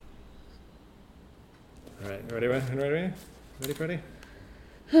All right, ready? Ready, Freddie?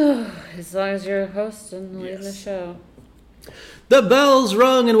 As long as you're hosting, leading the show. The bell's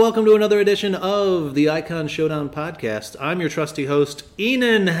rung, and welcome to another edition of the Icon Showdown podcast. I'm your trusty host,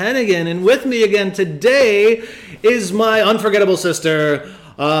 Enan Hennigan, and with me again today is my unforgettable sister,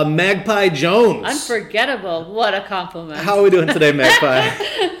 Magpie Jones. Unforgettable. What a compliment. How are we doing today,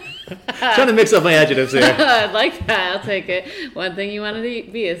 Magpie? Trying to mix up my adjectives here. I like that. I'll take it. One thing you want to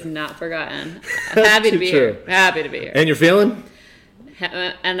be is not forgotten. I'm happy to be here. Happy to be here. And you're feeling?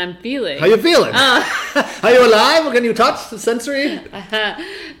 And I'm feeling. How you feeling? Are you alive? Can you touch the sensory?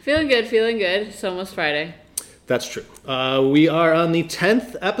 Feeling good. It's almost Friday. That's true. We are on the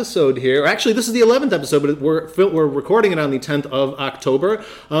 10th episode here. Actually, this is the 11th episode, but we're recording it on the 10th of October.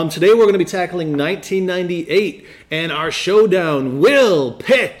 Today we're going to be tackling 1998, and our showdown will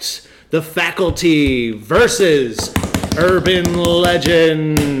pit The Faculty versus Urban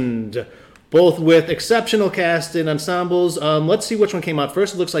Legend. Both with exceptional cast and ensembles. Let's see which one came out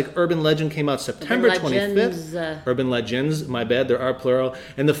first. It looks like Urban Legend came out September 25th. Urban Legends, my bad, there are plural.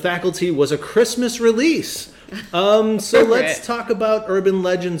 And The Faculty was a Christmas release. So let's talk about Urban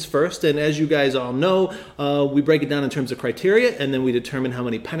Legends first. And as you guys all know, we break it down in terms of criteria, and then we determine how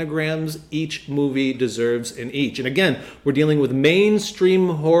many pentagrams each movie deserves in each. And again, we're dealing with mainstream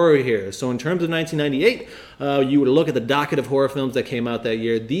horror here. So in terms of 1998, you would look at the docket of horror films that came out that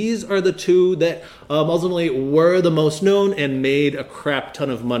year. These are the two that ultimately were the most known and made a crap ton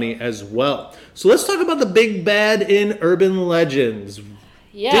of money as well. So let's talk about the big bad in Urban Legends.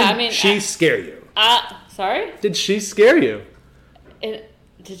 Yeah, Did she scare you? Sorry? Did she scare you?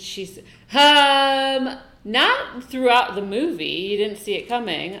 Did she? Not throughout the movie. You didn't see it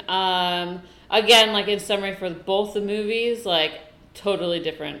coming. Again, like in summary for both the movies, like totally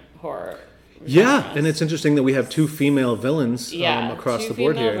different horror. Yeah, genres. and it's interesting that we have two female villains across the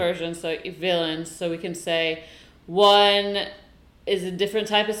board here. Two female versions, so villains. So we can say one is a different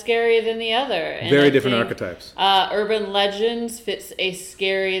type of scary than the other. And Very different archetypes. Urban Legends fits a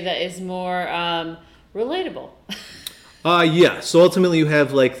scary that is more relatable. Yeah, so ultimately you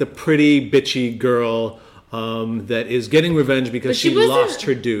have like the pretty bitchy girl that is getting revenge because she lost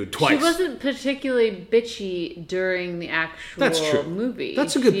her dude twice. She wasn't particularly bitchy during the actual movie.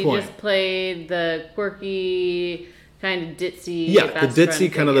 That's a good point. She just played the quirky, kind of ditzy. Yeah, the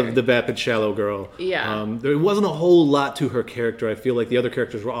ditzy kind of the vapid shallow girl. Yeah. There wasn't a whole lot to her character. I feel like the other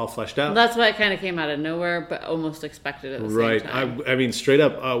characters were all fleshed out. That's why it kind of came out of nowhere, but almost expected at the same time. Right. I mean, straight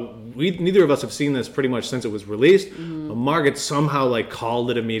up, neither of us have seen this pretty much since it was released. Margaret somehow like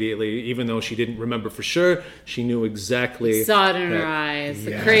called it immediately, even though she didn't remember for sure. She knew exactly. Saw it in her eyes.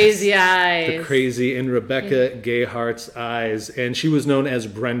 The crazy eyes. The crazy in Rebecca Gayhart's eyes. And she was known as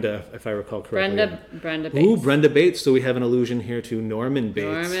Brenda, if I recall correctly. Brenda Bates. Ooh, Brenda Bates. So we have an allusion here to Norman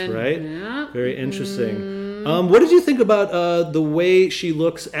Bates, right? Yeah. Very interesting. What did you think about the way she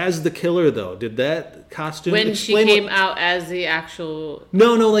looks as the killer, though? Did that costume when she came out as the actual...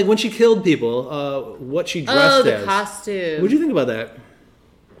 No, like when she killed people, what she dressed as. Oh, the costume. What did you think about that?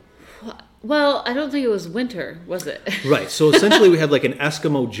 Well, I don't think it was winter, was it? Right. So essentially we have like an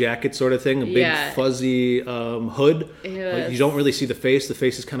Eskimo jacket sort of thing, a big fuzzy hood. Yes. You don't really see the face. The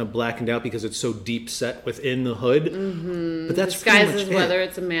face is kind of blackened out because it's so deep set within the hood. Mm-hmm. But that's disguises whether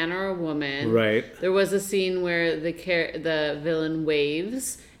it's a man or a woman. Right. There was a scene where the villain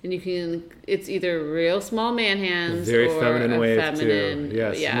waves, and it's either real small man hands very or feminine a wave feminine, too.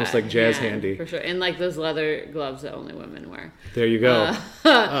 Yes, almost like jazz handy for sure, and like those leather gloves that only women wear. There you go.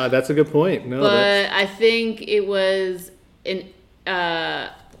 That's a good point. No, but I think it was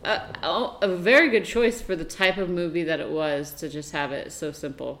a very good choice for the type of movie that it was to just have it so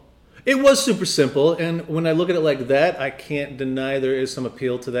simple. It was super simple, and when I look at it like that, I can't deny there is some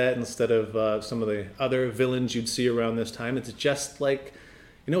appeal to that instead of some of the other villains you'd see around this time. It's just like,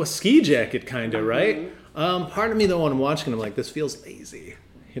 a ski jacket kind of, right? Part of me, though, when I'm watching it, I'm like, this feels lazy.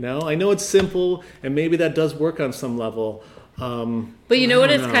 I know it's simple, and maybe that does work on some level. But you know what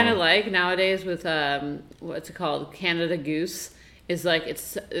it's kind of like nowadays with, what's it called, Canada Goose? Is like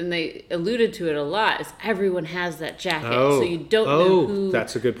and they alluded to it a lot, is everyone has that jacket. So you don't know who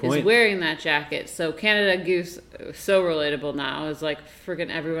that's a good point. is wearing that jacket. So Canada Goose, so relatable now, is like freaking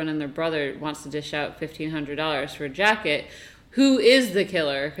everyone and their brother wants to dish out $1,500 for a jacket. Who is the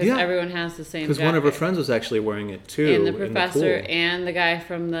killer? Because everyone has the same jacket. Because one of her friends was actually wearing it too. And the professor and the guy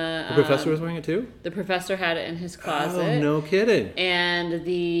from the... The professor was wearing it too? The professor had it in his closet. Oh, no kidding. And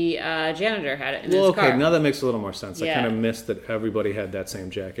the janitor had it in his car. Okay, now that makes a little more sense. I kind of missed that everybody had that same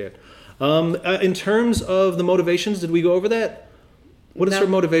jacket. In terms of the motivations, did we go over that? What is her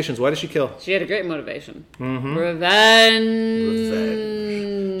motivations? Why did she kill? She had a great motivation. Mm-hmm. Revenge.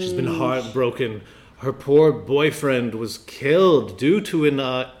 She's been heartbroken her poor boyfriend was killed due to an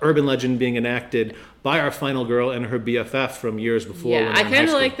urban legend being enacted by our final girl and her BFF from years before. Yeah, I kind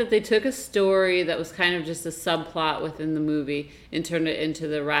of like that they took a story that was kind of just a subplot within the movie and turned it into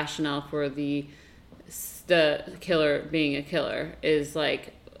the rationale for the killer being a killer. Is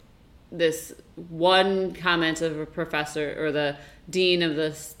like this one comment of a professor or the dean of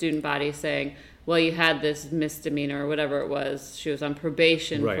the student body saying, well, you had this misdemeanor or whatever it was. She was on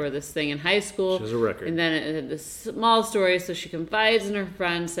probation for this thing in high school. She has a record. And then it had this small story, so she confides in her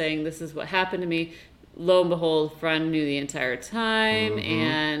friend saying, this is what happened to me. Lo and behold, friend knew the entire time,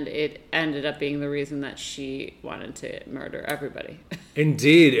 and it ended up being the reason that she wanted to murder everybody.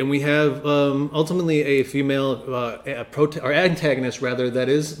 Indeed, and we have ultimately a female or antagonist, rather, that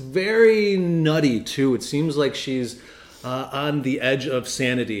is very nutty, too. It seems like she's on the edge of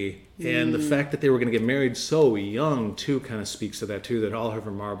sanity. And the fact that they were going to get married so young, too, kind of speaks to that, too, that all of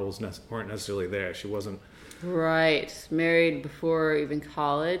her marbles weren't necessarily there. She wasn't... Right. Married before even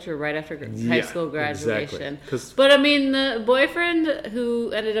college or right after high school graduation. Exactly. But, I mean, the boyfriend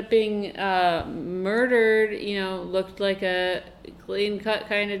who ended up being murdered, looked like a clean-cut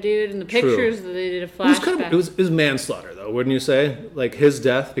kind of dude. In the pictures, they did a flashback. It was manslaughter, though, wouldn't you say? Like, his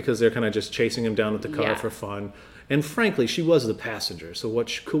death, because they're kind of just chasing him down with the car for fun. And frankly, she was the passenger. So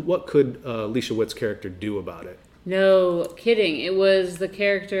what could Alicia Witt's character do about it? No kidding. It was the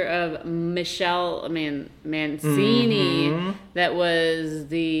character of Michelle Mancini that was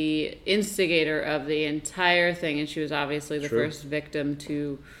the instigator of the entire thing, and she was obviously the first victim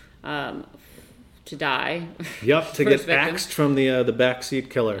to die. Yep, to get axed from the backseat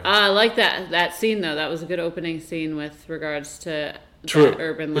killer. I like that scene though. That was a good opening scene with regards to. True.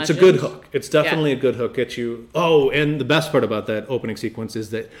 Urban legend. It's a good hook. It's definitely a good hook. Get you. Oh, and the best part about that opening sequence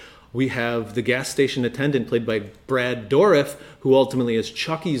is that we have the gas station attendant played by Brad Dourif, who ultimately is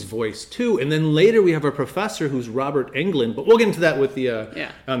Chucky's voice too. And then later we have our professor who's Robert Englund. But we'll get into that with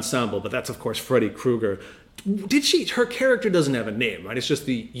the ensemble. But that's of course Freddy Krueger. Her character doesn't have a name, right? It's just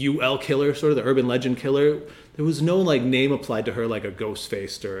the UL killer, sort of the urban legend killer. There was no name applied to her like a ghost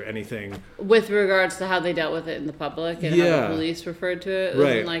faced or anything. With regards to how they dealt with it in the public and how the police referred to it. It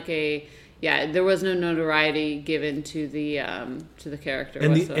wasn't like there was no notoriety given to the character.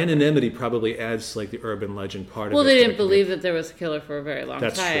 And whatsoever. The anonymity probably adds the urban legend part of it. Well, they didn't believe that there was a killer for a very long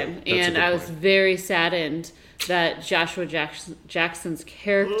That's time. True. And I was very saddened that Joshua Jackson's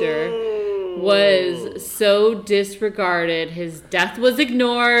character was so disregarded. His death was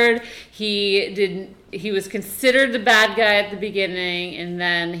ignored. He was considered the bad guy at the beginning, and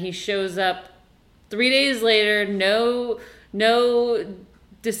then he shows up 3 days later, no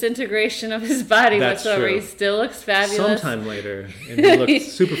disintegration of his body whatsoever. He still looks fabulous. Sometime later, and he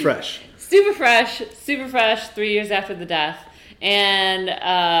looks super fresh. Super fresh 3 years after the death. And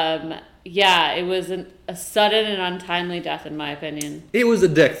it was a sudden and untimely death, in my opinion. He was a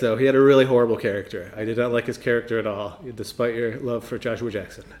dick, though. He had a really horrible character. I did not like his character at all, despite your love for Joshua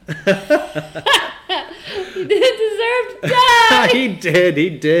Jackson. He didn't deserve to die. He did.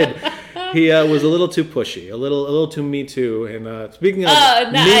 He was a little too pushy, a little too Me Too. And speaking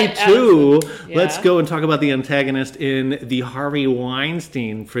of Me Too, let's go and talk about the antagonist in the Harvey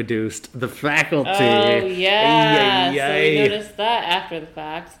Weinstein produced The Faculty. Oh, yeah. So we noticed that after the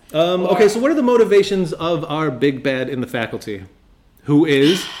fact. Okay, so what are the motivations of our big bad in The Faculty? Who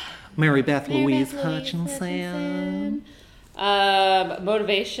is Mary Beth Louise Hutchinson.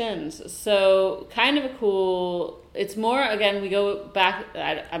 Motivations. So kind of a cool... It's more, again, we go back...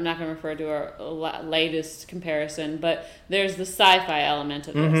 I'm not going to refer to our latest comparison, but there's the sci-fi element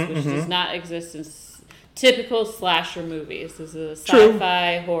of this, which does not exist in typical slasher movies. This is a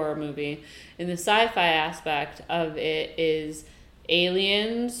sci-fi horror movie. And the sci-fi aspect of it is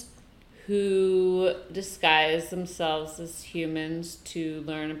aliens who disguise themselves as humans to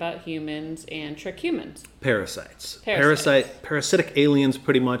learn about humans and trick humans. Parasitic aliens,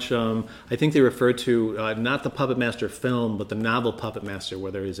 pretty much. I think they refer to not the Puppet Master film, but the novel Puppet Master,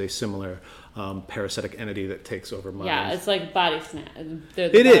 where there is a similar parasitic entity that takes over minds. Yeah, it's like Body Snatch.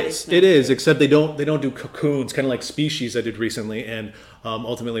 It is. Except they don't do cocoons, kind of like Species I did recently, and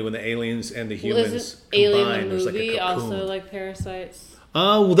ultimately when the aliens and the humans combine, there's like a cocoon. Also like parasites.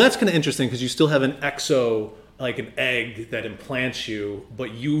 Well, that's kind of interesting because you still have an exo, like an egg that implants you,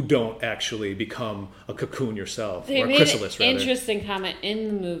 but you don't actually become a cocoon yourself, or a chrysalis, rather. An interesting comment in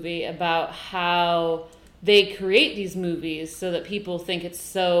the movie about how they create these movies so that people think it's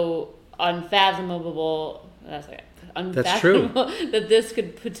so unfathomable. That's true. That this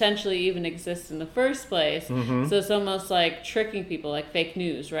could potentially even exist in the first place. Mm-hmm. So it's almost like tricking people, like fake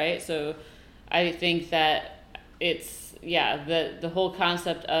news, right? So I think that it's... the whole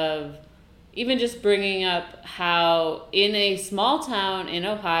concept of even just bringing up how in a small town in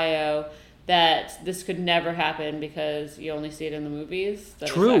Ohio that this could never happen because you only see it in the movies.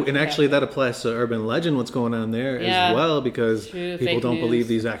 True, and actually that applies to urban legend, what's going on there as well, because people don't believe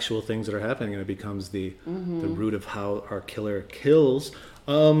these actual things that are happening, and it becomes the root of how our killer kills.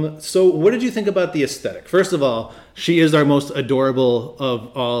 So what did you think about the aesthetic? First of all, she is our most adorable of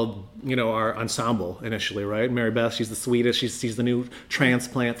all, our ensemble initially, right? Mary Beth, she's the sweetest. She's the new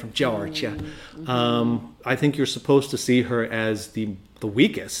transplant from Georgia. I think you're supposed to see her as the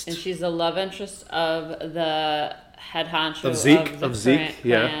weakest. And she's the love interest of the head honcho of Zeke.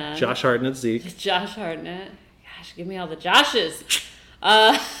 Yeah. Josh Hartnett, Zeke. Josh Hartnett. Gosh, give me all the Joshes.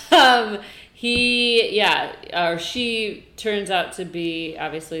 She turns out to be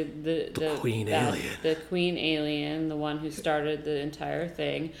obviously the queen alien. The queen alien, the one who started the entire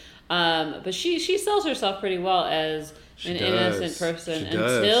thing. But she sells herself pretty well as innocent person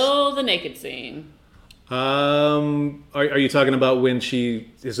until the naked scene. Are you talking about when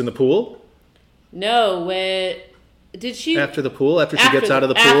she is in the pool? No, did she after the pool? After she gets out of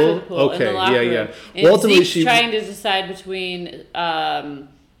the pool? Okay, yeah. And well, ultimately, she's trying to decide between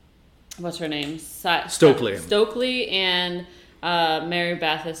what's her name? Stokely and Mary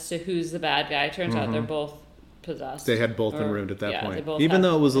Beth as to who's the bad guy. Turns out they're both possessed. They had both been ruined at that point. Even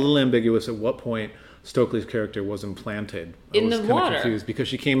though it was a little ambiguous at what point Stokely's character was implanted. I was kind of confused because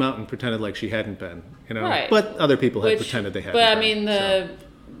she came out and pretended like she hadn't been, Right. But other people had pretended they hadn't been. But I mean,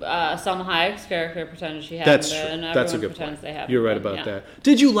 Salma Hayek's character pretended she hadn't been. That's a good point. You're right about that.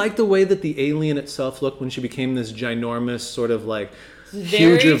 Did you like the way that the alien itself looked when she became this ginormous sort of like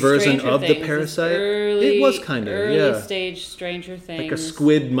huger version of the parasite? It was kind of early stage Stranger Things, like a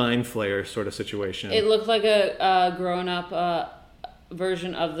squid mind flayer sort of situation. It looked like a grown up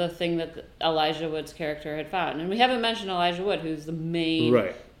version of the thing that Elijah Wood's character had found, and we haven't mentioned Elijah Wood, who's the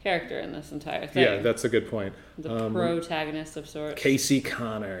main character in this entire thing. Yeah, that's a good point. The protagonist of sorts. Casey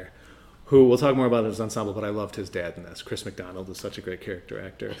Connor, who we'll talk more about in his ensemble, but I loved his dad in this. Chris McDonald is such a great character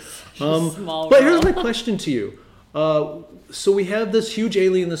actor. But here's my question to you. So we have this huge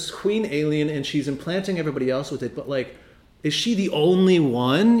alien, this queen alien, and she's implanting everybody else with it, but like, is she the only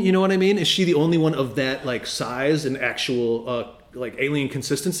one? You know what I mean? Is she the only one of that like size and actual like alien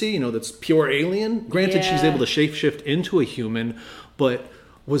consistency? That's pure alien. Granted, she's able to shapeshift into a human, but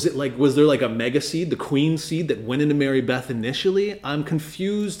was there like a mega seed, the queen seed that went into Mary Beth initially? I'm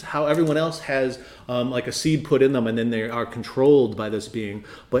confused how everyone else has like a seed put in them and then they are controlled by this being.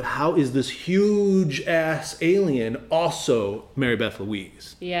 But how is this huge ass alien also Mary Beth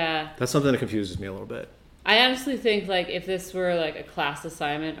Louise? Yeah. That's something that confuses me a little bit. I honestly think like if this were like a class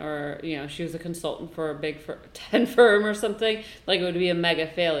assignment or she was a consultant for a big 10 firm or something, like it would be a mega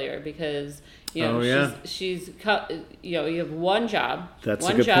failure because she's you have one job,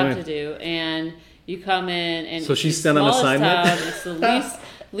 to do, and you come in and so she's sent on assignment. Town, it's the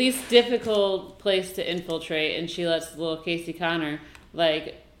least difficult place to infiltrate, and she lets little Casey Connor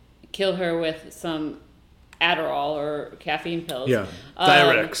like kill her with some Adderall or caffeine pills. Yeah,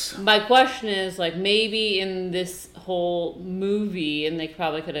 Diurex. My question is, like, maybe in this whole movie, and they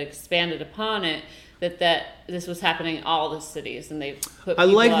probably could have expanded upon it, that this was happening in all the cities, and they've put. I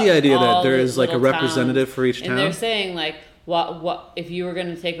like the idea that there is like a representative for each town. And they're saying like, what if you were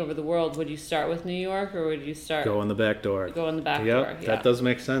going to take over the world? Would you start with New York, or would you go in the back door? Go in the back door. Yeah, that does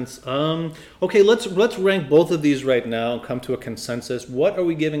make sense. Okay, let's rank both of these right now and come to a consensus. What are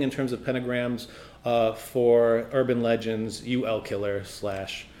we giving in terms of pentagrams for Urban Legends UL Killer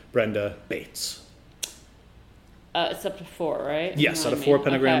 / Brenda Bates? It's up to 4, right? Yes, out of 4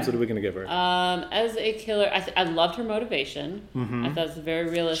 pentagrams, what are we going to give her? As a killer, I loved her motivation. I thought it was very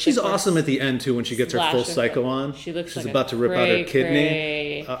realistic. She's awesome at the end, too, when she gets her full psycho on. She's like about to rip out her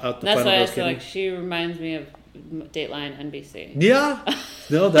kidney. Out the That's why I feel like she reminds me of Dateline NBC. Yeah.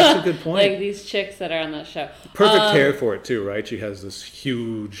 No, that's a good point. Like these chicks that are on that show. Perfect hair for it, too, right? She has this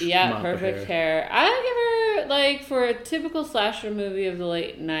huge mop perfect of hair. I give her, like, for a typical slasher movie of the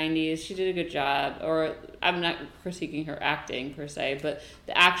late 90s, she did a good job. Or, I'm not critiquing her acting, per se, but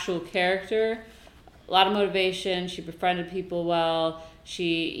the actual character, a lot of motivation. She befriended people well.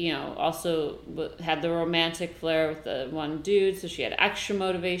 She, also had the romantic flair with the one dude, so she had extra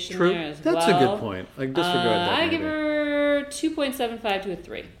motivation there as well. That's a good point. I disregard that. I give her 2.75 to a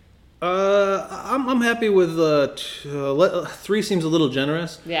 3. I'm happy with 3 seems a little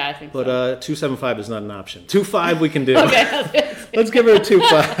generous. Yeah, I think but, so. But 2.75 is not an option. 2.5 we can do. Okay, let's give her a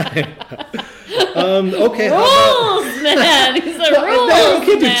 2.5. Okay. Rules, man. These are rules. No, we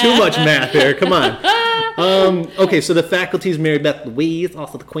can't do too much math here. Come on. Okay, so the faculty's Mary Beth Louise,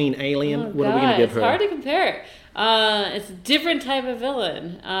 also the Queen Alien. What are we going to give her? It's hard to compare. It's a different type of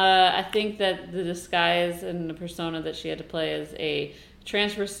villain. I think that the disguise and the persona that she had to play as a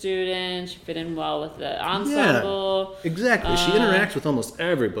transfer student, she fit in well with the ensemble. Yeah, exactly. She interacts with almost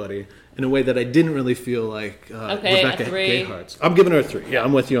everybody in a way that I didn't really feel like Rebecca Gayheart's. I'm giving her a 3. Yeah,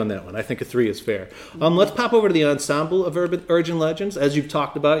 I'm with you on that one. I think a 3 is fair. Let's pop over to the ensemble of Urban Legends. As you've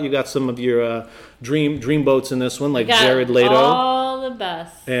talked about, you got some of your dream boats in this one, like Jared Leto. All the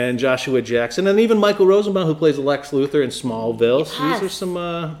best. And Joshua Jackson. And even Michael Rosenbaum, who plays Lex Luthor in Smallville. Yes. So these are some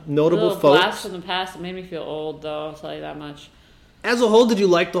notable folks. Blast from the past. It made me feel old, though, I'll tell you that much. As a whole, did you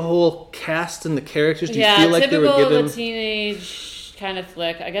like the whole cast and the characters? Do you feel like they were given... typical of a teenage kind of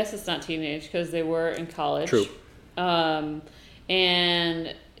flick. I guess it's not teenage because they were in college. True. And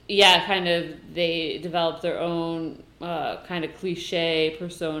yeah, kind of they developed their own kind of cliche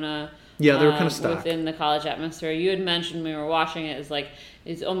persona. Yeah, they were kind of stock within the college atmosphere. You had mentioned when we were watching it,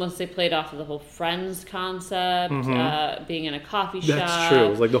 it's almost they played off of the whole Friends concept, being in a coffee shop. That's true. It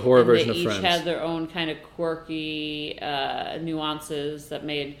was like the horror version of Friends. They each had their own kind of quirky nuances that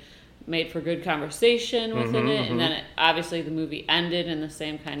made for good conversation within it. And then obviously the movie ended in the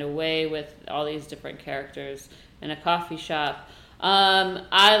same kind of way with all these different characters in a coffee shop.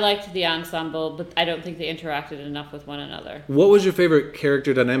 I liked the ensemble, but I don't think they interacted enough with one another. What was your favorite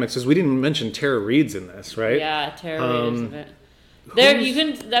character dynamics? Because we didn't mention Tara Reid's in this, right? Yeah, Tara Reid is in it. There, you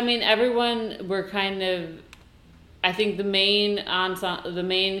can. I mean, everyone were kind of. I think the main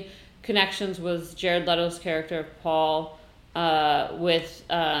connections was Jared Leto's character of Paul, with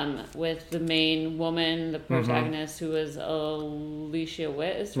the main woman, the protagonist, who was Alicia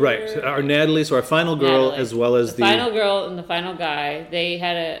Witt. Is right, our Natalie, so our final girl, as well as the final girl and the final guy. They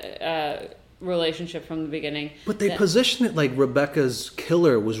had a relationship from the beginning. But they position it like Rebecca's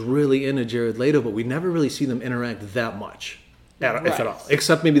killer was really into Jared Leto, but we never really see them interact that much. If at all.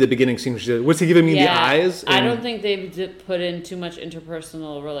 Except maybe the beginning scene. Was he giving me the eyes? I don't think they put in too much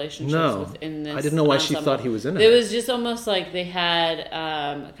interpersonal relationships within this. I didn't know why she thought he was in it. It was just almost like they had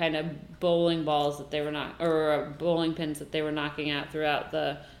kind of bowling balls that they were or bowling pins that they were knocking out throughout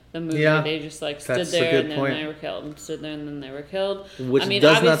the movie. Yeah, they just stood there and then they were killed, and stood there and then they were killed. Which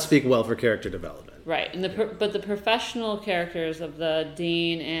does not speak well for character development. Right, and but the professional characters of the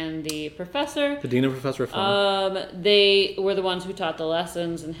dean and the professor. The dean and professor are fun. They were the ones who taught the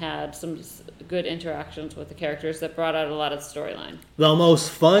lessons and had some good interactions with the characters that brought out a lot of the storyline. The most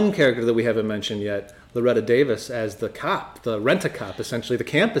fun character that we haven't mentioned yet, Loretta Davis as the cop, the rent-a-cop, essentially, the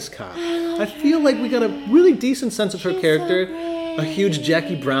campus cop. I feel like we got a really decent sense of her character. So a huge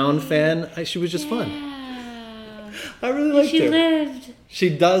Jackie Brown fan. She was just fun. I really liked her. She lived. She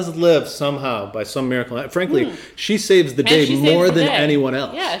does live somehow, by some miracle. Frankly, she saves the day more than anyone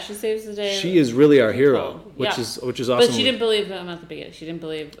else. Yeah, she saves the day. She is really our hero, which is awesome. But she didn't believe him at the beginning. She didn't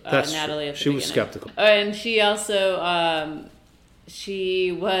believe Natalie at the beginning. She was skeptical. And she also,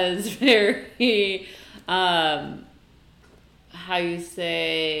 she was very, how you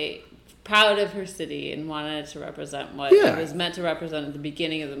say, proud of her city and wanted to represent what it was meant to represent at the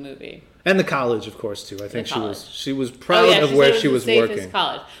beginning of the movie. And the college, of course, too. I think she was proud of where she was working.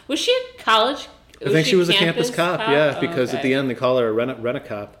 College. Was she at college? I think she was a campus cop, because at the end they call her a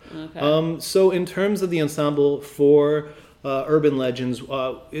rent-a-cop. Okay. So in terms of the ensemble for Urban Legends,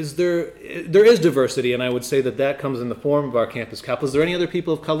 there is diversity, and I would say that comes in the form of our campus cop. Was there any other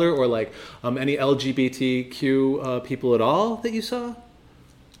people of color or any LGBTQ people at all that you saw?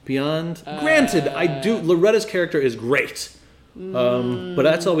 Beyond? Granted, Loretta's character is great. But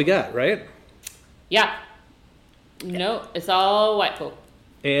that's all we got, right? Yeah. No, it's all white folk.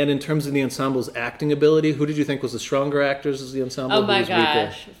 And in terms of the ensemble's acting ability, who did you think was the stronger actors as the ensemble? Oh my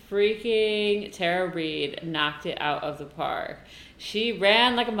gosh. Freaking Tara Reid knocked it out of the park. She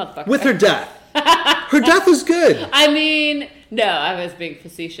ran like a motherfucker. With her death. Her death was good. I mean, no, I was being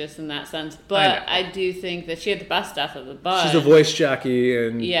facetious in that sense. But I do think that she had the best death of the bunch. She's a voice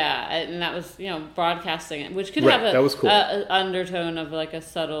jockey. Yeah, and that was, broadcasting it, which could have an undertone of a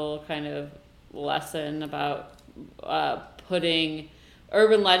subtle kind of lesson about putting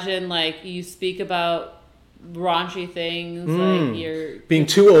urban legend, you speak about raunchy things, you're being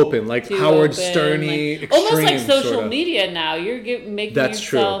too open, Howard Stern-y, extreme, almost like social media now. You're making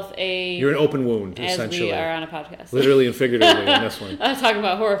yourself you're an open wound, essentially. We are on a podcast, literally and figuratively in this one. I'm talking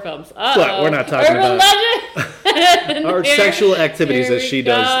about horror films. But we're not talking urban about legend. Our sexual activities as she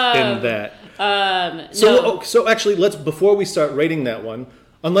does in that. So actually, before we start rating that one.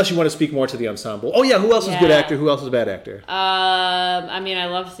 Unless you want to speak more to the ensemble. Oh, yeah, who else is a good actor? Who else is a bad actor? I mean, I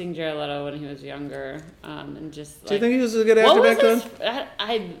loved seeing Jared Leto when he was younger. And just do you think he was a good actor back then?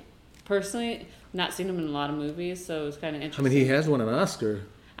 I personally not seen him in a lot of movies, so it was kind of interesting. I mean, he has won an Oscar.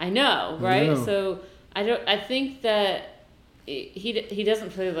 I know, right? So, I think that he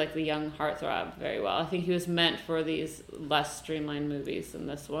doesn't play like the young heartthrob very well. I think he was meant for these less streamlined movies than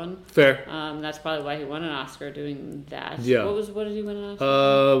this one. Fair. That's probably why he won an Oscar doing that. Yeah. What did he win an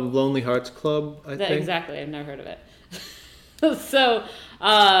Oscar? Lonely Hearts Club, I think. Exactly. I've never heard of it. So,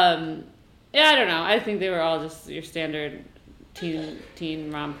 yeah, I don't know. I think they were all just your standard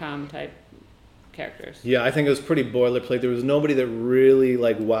teen rom-com type characters. Yeah, I think it was pretty boilerplate. There was nobody that really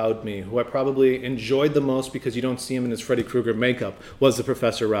wowed me. Who I probably enjoyed the most because you don't see him in his Freddy Krueger makeup was the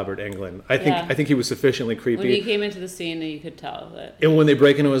Professor Robert Englund. I think he was sufficiently creepy. When he came into the scene, you could tell that. And when they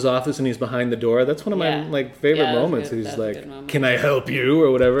break into his office and he's behind the door, that's one of my favorite moments. He's like, "Can I help you?"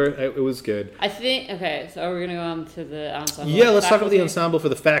 or whatever. It was good. I think so. Are we gonna go on to the ensemble? Yeah, let's talk about the ensemble for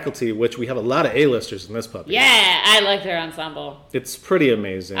the faculty, which we have a lot of A-listers in this puppy. Yeah, I like their ensemble. It's pretty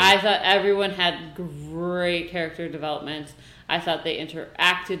amazing. I thought everyone had great character development. I thought they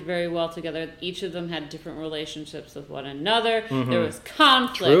interacted very well together. Each of them had different relationships with one another. Mm-hmm. There was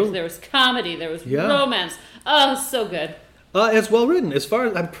conflict. There was comedy. There was romance. Oh, so good. It's well written. As far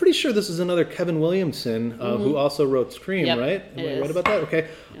as I'm pretty sure this is another Kevin Williamson who also wrote Scream, right? Am I right about that? Okay.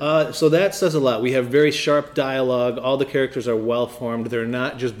 Yep. So that says a lot. We have very sharp dialogue. All the characters are well formed. They're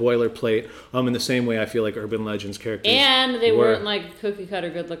not just boilerplate. In the same way I feel like Urban Legends characters. And they weren't like cookie cutter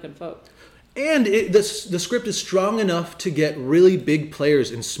good looking folk. And the script is strong enough to get really big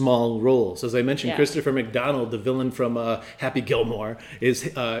players in small roles. As I mentioned, Christopher McDonald, the villain from Happy Gilmore,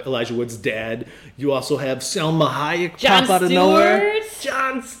 is Elijah Wood's dad. You also have Selma Hayek pop out of nowhere.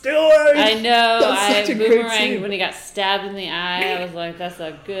 Jon Stewart! I know. That's such a great scene. When he got stabbed in the eye, I was like, that's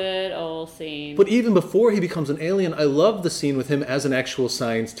a good old scene. But even before he becomes an alien, I love the scene with him as an actual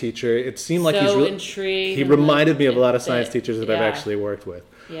science teacher. It seemed like he's really intrigued. He reminded me of a lot of science teachers that I've actually worked with.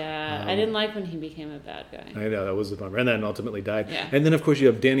 Yeah, I didn't like when he became a bad guy. I know, that was a bummer. And then ultimately died. Yeah. And then, of course, you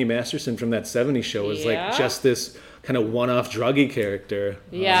have Danny Masterson from that 70s show as like just this kind of one-off druggy character.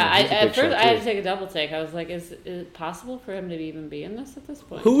 Yeah, at first I had to take a double take. I was like, is it possible for him to even be in this at this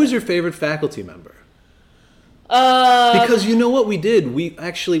point? Who was your favorite faculty member? Because you know what we did? We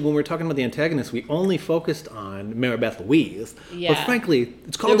actually, when we were talking about the antagonists, we only focused on Maribeth Louise. Yeah. But frankly,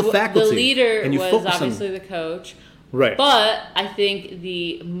 it's called the faculty. The leader was obviously the coach. Right. But I think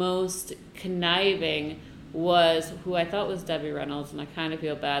the most conniving was who I thought was Debbie Reynolds, and I kind of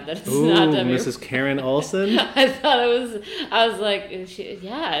feel bad that it's not Debbie. Mrs. Karen Olsen? I was like,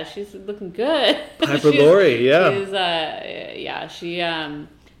 she's looking good. Piper Laurie,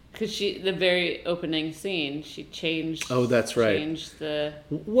 because the very opening scene, she changed. Oh, that's right. Changed the.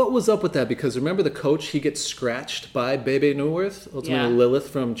 What was up with that? Because remember the coach, he gets scratched by Bebe Neuwirth, ultimately Lilith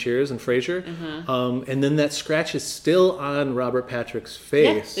from Cheers and Frasier, and then that scratch is still on Robert Patrick's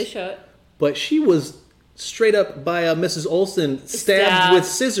face. Yeah, they show it. But she was straight up by Mrs. Olsen stabbed with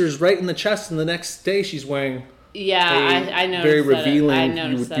scissors right in the chest, and the next day she's wearing. Yeah, I noticed very revealing.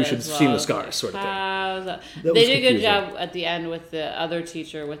 You should have seen the scars, sort of thing. They did a good job at the end with the other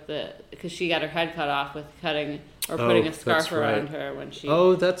teacher because she got her head cut off with putting a scarf around her when she.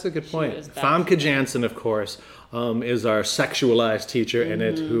 Oh, that's a good point. Famke Janssen, of course, is our sexualized teacher in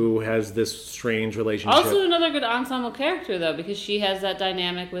it, who has this strange relationship. Also, another good ensemble character though, because she has that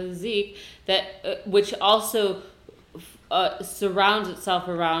dynamic with Zeke which also. Surrounds itself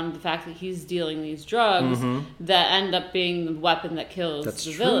around the fact that he's dealing these drugs that end up being the weapon that kills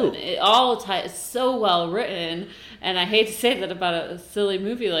the villain. It all it's so well written, and I hate to say that about a silly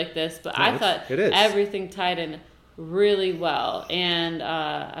movie like this, but I thought everything tied in really well, and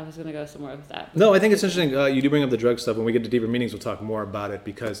I was going to go somewhere with that. No, I think it's interesting. You do bring up the drug stuff. When we get to deeper meanings, we'll talk more about it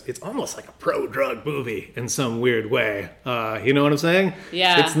because it's almost like a pro-drug movie in some weird way. You know what I'm saying?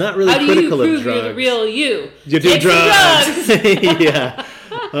 Yeah. It's not really critical of drugs. How do you prove you're the real you? You do drugs. Yeah.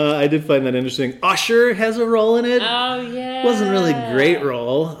 I did find that interesting. Usher has a role in it. Oh yeah. It wasn't really a great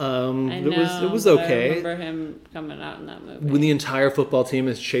role. It was okay. I remember him coming out in that movie. When the entire football team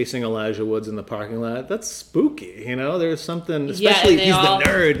is chasing Elijah Woods in the parking lot, that's spooky. You know, there's something. Especially he's the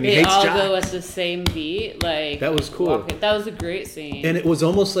nerd and he hates jocks. They all go at the same beat. Like that was cool. That was a great scene. And it was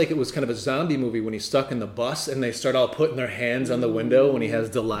almost like it was kind of a zombie movie when he's stuck in the bus and they start all putting their hands on the window when he has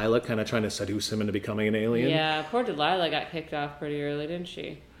Delilah kind of trying to seduce him into becoming an alien. Yeah, poor Delilah got kicked off pretty early, didn't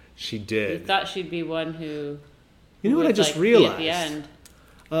she? She did. You thought she'd be one who. You know what I just realized? At the end.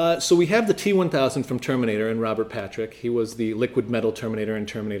 So we have the T-1000 from Terminator and Robert Patrick. He was the liquid metal Terminator in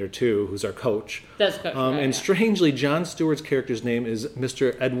Terminator 2, who's our coach. That's coach. And strangely, Jon Stewart's character's name is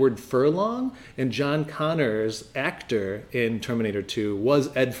Mr. Edward Furlong, and John Connor's actor in Terminator 2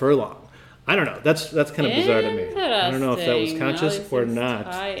 was Ed Furlong. I don't know. That's kind of bizarre to me. I don't know if that was conscious or not.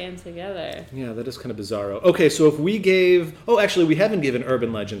 Tie in together. Yeah, that is kind of bizarro. Okay, so if we gave... Oh, actually, we haven't given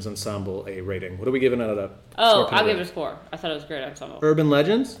Urban Legends Ensemble a rating. What are we giving out of that? Oh, I'll give it a 4. I thought it was a great ensemble. Urban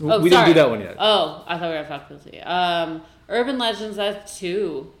Legends? Oh, we didn't do that one yet. Oh, I thought we were on faculty. Urban Legends, that's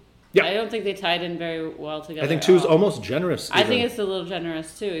 2. Yeah. I don't think they tied in very well together. I think 2 is almost generous. I think it's a little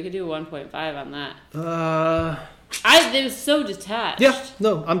generous, too. We could do 1.5 on that. It was so detached. Yeah,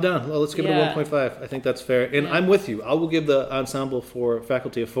 no, I'm down. Well, let's give it a 1.5. I think that's fair. And I'm with you. I will give the ensemble for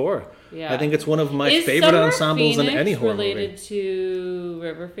Faculty a 4. Yeah. I think it's one of my favorite ensembles in any horror movie. Is related to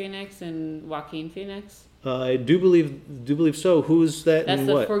River Phoenix and Joaquin Phoenix? I do believe so. Who's that? That's and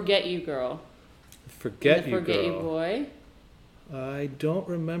the what? Forget You Girl. Forget You Boy. I don't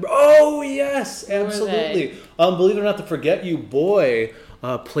remember. Oh yes, absolutely. Believe it or not, the Forget You Boy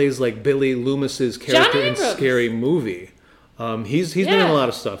plays like Billy Loomis's character in Scary Movie. He's been in a lot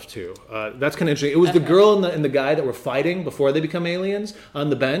of stuff too. That's kind of interesting. It was the girl and the guy that were fighting before they become aliens on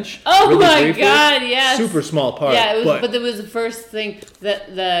the bench. Oh really my briefly. God! Yes. Super small part. Yeah, it was, but it was the first thing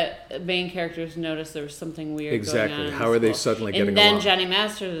that the main characters noticed there was something weird going on. How are they suddenly getting along? And then Johnny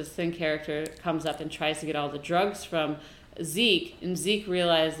Masters, the thin character, comes up and tries to get all the drugs from Zeke, and Zeke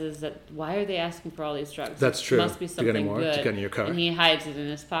realizes that why are they asking for all these drugs? That's true. It must be something good. To get in your car. And he hides it in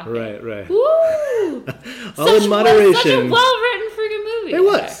his pocket. Right. Woo! All in moderation. Such a well-written freaking movie. It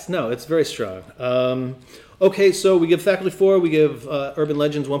was. No, it's very strong. Okay, so we give Faculty 4, we give Urban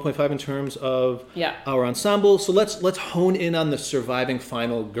Legends 1.5 in terms of our ensemble. So let's hone in on the surviving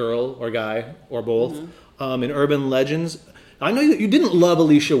final girl or guy or both. Mm-hmm. In Urban Legends, I know you didn't love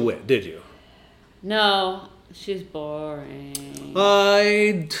Alicia Witt, did you? No. She's boring.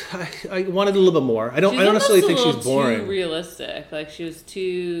 I wanted a little bit more. I don't necessarily think she's boring. Too realistic. Like she was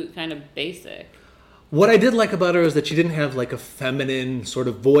too kind of basic. What I did like about her is that she didn't have like a feminine sort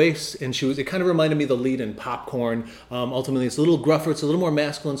of voice, and it kind of reminded me of the lead in Popcorn. Ultimately, it's a little gruffer, it's a little more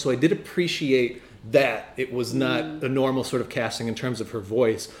masculine. So I did appreciate that it was not a normal sort of casting in terms of her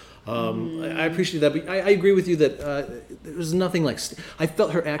voice. I appreciate that, but I agree with you that there was nothing like... I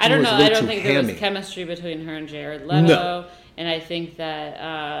felt her acting was a little too hammy. I don't think there was chemistry between her and Jared Leto. No. And I think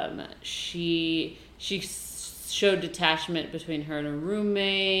that she showed detachment between her and her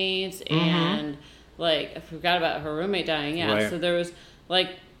roommates, and like I forgot about her roommate dying. Yeah, right. So there was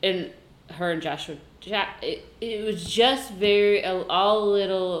like in her and Joshua. It was just very all a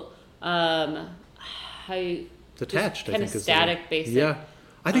little detached. Kind of static, basic. Yeah.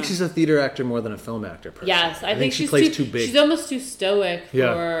 I think she's a theater actor more than a film actor. Personally. Yes, I think she plays too big. She's almost too stoic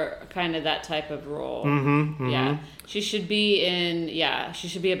for kind of that type of role. Yeah, she should be in. Yeah, she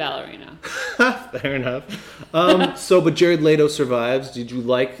should be a ballerina. Fair enough. But Jared Leto survives. Did you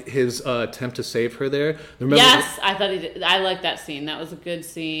like his attempt to save her there? Yes, I thought he did. I liked that scene. That was a good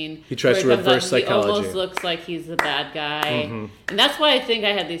scene. He tries to reverse psychology. He almost looks like he's the bad guy, and that's why I think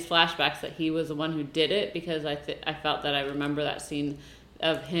I had these flashbacks that he was the one who did it, because I felt that I remember that scene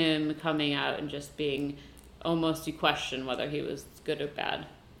of him coming out and just being almost, you question whether he was good or bad.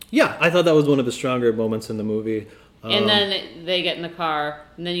 Yeah, I thought that was one of the stronger moments in the movie. And then they get in the car,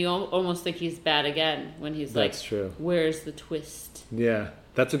 and then you almost think he's bad again when he's like, that's true. Where's the twist? Yeah,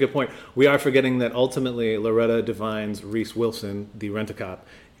 that's a good point. We are forgetting that ultimately Loretta Devine's Reese Wilson, the rent-a-cop,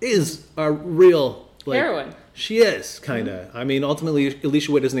 is a real... heroine. She is, kind of. I mean, ultimately,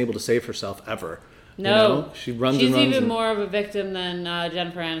 Alicia Witt isn't able to save herself ever. No, she runs. She's and runs even more of a victim than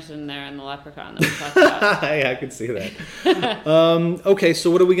Jennifer Aniston there in The Leprechaun that we talked about. Yeah, I can see that. Okay, so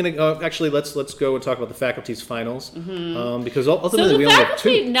what are we going to? Actually, let's go and talk about the faculty's finals, because ultimately we only have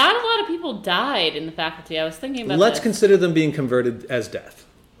 2. Not a lot of people died in the faculty. I was thinking about. Let's consider them being converted as death.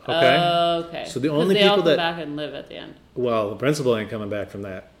 Okay. Okay. So the only they people all come back and live at the end. Well, the principal ain't coming back from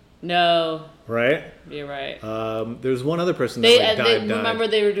that. No. Right? You're right. There's one other person that died. Remember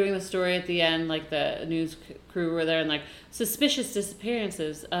they were doing the story at the end, like the news crew were there, and like suspicious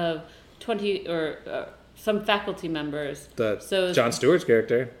disappearances of 20 or some faculty members. So Jon Stewart's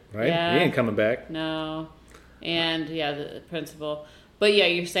character, right? Yeah, he ain't coming back. No. And the principal. But yeah,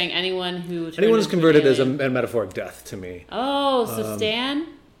 you're saying anyone who's converted as a metaphoric death to me. Oh, so Stan?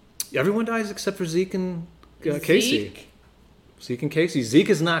 Everyone dies except for Zeke and Casey. Zeke and Casey. Zeke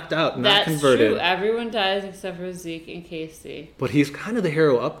is knocked out, not converted. That's true. Everyone dies except for Zeke and Casey. But he's kind of the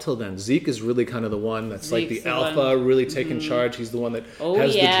hero up till then. Zeke is really kind of the one that's like the alpha, really taking charge. He's the one that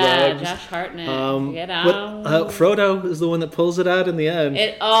has the drugs. Josh Hartnett. Get out. But Frodo is the one that pulls it out in the end.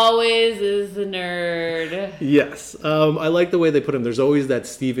 It always is the nerd. Yes. I like the way they put him. There's always that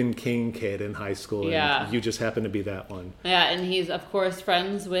Stephen King kid in high school. Yeah. And you just happen to be that one. Yeah, and he's, of course,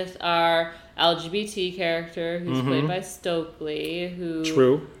 friends with our LGBT character who's played by Stokely, who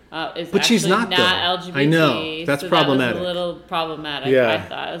True. but she's not LGBT. I know that's problematic. That was a little problematic. Yeah. I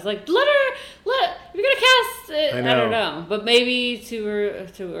thought I was like, if you're gonna cast it, I don't know, but maybe to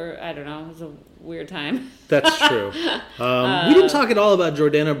her, I don't know. It was a weird time. That's true. We didn't talk at all about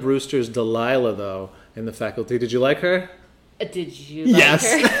Jordana Brewster's Delilah though in The Faculty. Did you like her? Did you like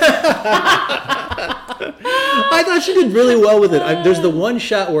her? I thought she did really well with it. There's the one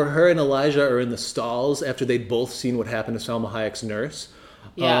shot where her and Elijah are in the stalls after they'd both seen what happened to Salma Hayek's nurse.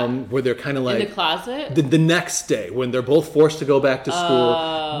 Yeah. Where they're kind of like... in the closet? The next day, when they're both forced to go back to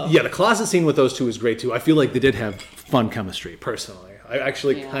school. Yeah, the closet scene with those two is great, too. I feel like they did have fun chemistry, personally. I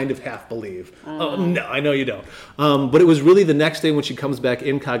actually kind of half believe. No, I know you don't. But it was really the next day when she comes back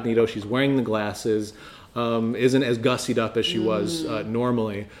incognito. She's wearing the glasses. Isn't as gussied up as she was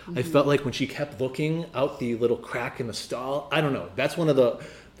normally. I felt like when she kept looking out the little crack in the stall, I don't know. That's one of the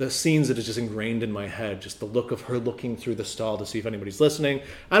scenes that is just ingrained in my head. Just the look of her looking through the stall to see if anybody's listening.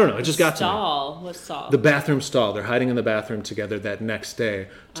 I don't know. It just got to me. What stall? The bathroom stall. They're hiding in the bathroom together that next day,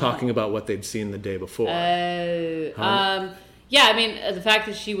 talking about what they'd seen the day before. Yeah, I mean, the fact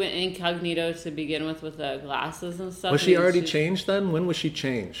that she went incognito to begin with the glasses and stuff. Was she already changed then? When was she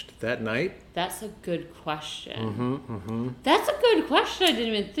changed? That night? That's a good question. That's a good question. I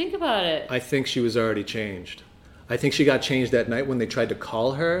didn't even think about it. I think she was already changed. I think she got changed that night when they tried to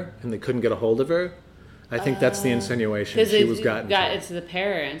call her and they couldn't get a hold of her. I think that's the insinuation. She was gotten to. It's the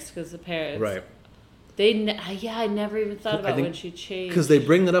parents, because the parents... Right. I never even thought about when she changed. Because they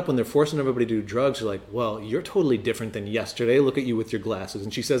bring that up when they're forcing everybody to do drugs. They're like, well, you're totally different than yesterday. Look at you with your glasses.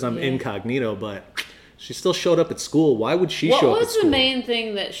 And she says, I'm incognito, but she still showed up at school. Why would she show up at school? What was the main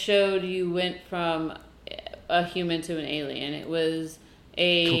thing that showed you went from a human to an alien? It was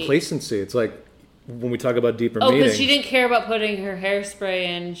complacency. It's like when we talk about deeper meaning. Oh, because she didn't care about putting her hairspray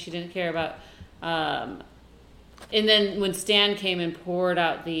in. She didn't care about... and then when Stan came and poured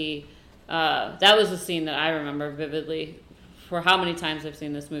out the... that was a scene that I remember vividly for how many times I've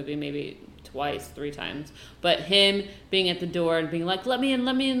seen this movie, maybe twice, 3 times. But him being at the door and being like, let me in.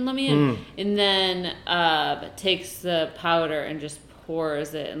 And then takes the powder and just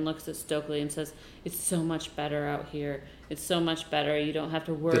pours it and looks at Stokely and says, it's so much better out here. It's so much better. You don't have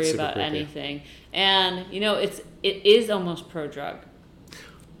to worry about anything. And, it is almost pro-drug.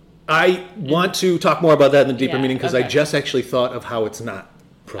 I want to talk more about that in the deeper meaning because I just actually thought of how it's not.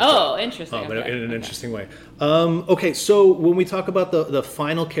 Oh, interesting. In an interesting way. Okay, so when we talk about the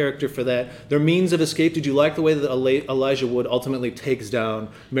final character for that, their means of escape, did you like the way that Elijah Wood ultimately takes down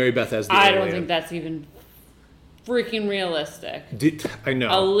Mary Beth as the alien? I don't think that's even freaking realistic. I know.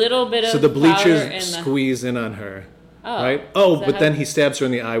 A little bit of so the bleachers squeeze in on her, right? Oh, but then he stabs her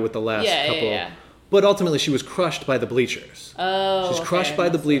in the eye with the last couple. Yeah. But ultimately, she was crushed by the bleachers. Oh, she's crushed by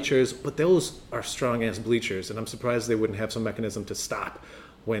the bleachers, but those are strong-ass bleachers, and I'm surprised they wouldn't have some mechanism to stop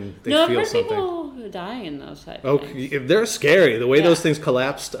when they feel something. People die in those type of things. They're scary. The way those things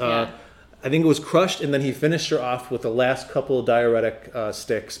collapsed, I think it was crushed, and then he finished her off with the last couple of diuretic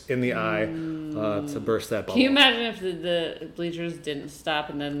sticks in the eye to burst that bubble. Can you imagine if the bleachers didn't stop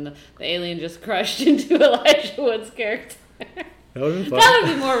and then the alien just crushed into Elijah Wood's character? That would have been fun. That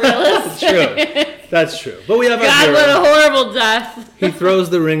would be more realistic. That's true. But we have God, what a horrible death. He throws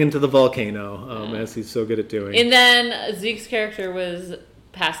the ring into the volcano, as he's so good at doing. And then Zeke's character was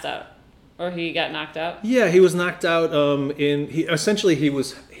passed out, or he got knocked out. Yeah, he was knocked out. He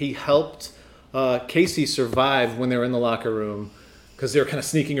helped Casey survive when they were in the locker room because they were kind of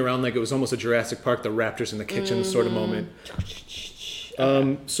sneaking around like it was almost a Jurassic Park, the raptors in the kitchen sort of moment.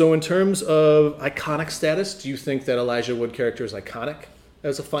 So in terms of iconic status, do you think that Elijah Wood character is iconic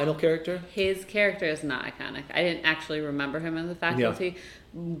as a final character? His character is not iconic. I didn't actually remember him in The Faculty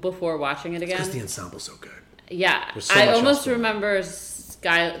before watching it again. Because the ensemble's so good. Yeah, I almost remember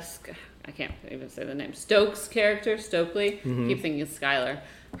I can't even say the name. Stokes' character, Stokely. I keep thinking Skylar.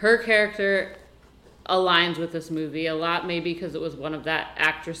 Her character aligns with this movie a lot, maybe because it was one of that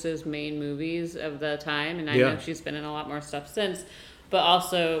actress's main movies of the time, and I know she's been in a lot more stuff since. But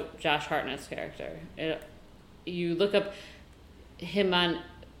also Josh Hartnett's character. You look up him on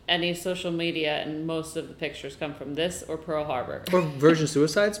any social media, and most of the pictures come from this or Pearl Harbor. Or Virgin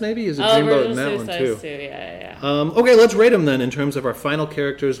Suicides, maybe? Is a dreamboat in that one, too. Yeah. Okay, let's rate them then in terms of our final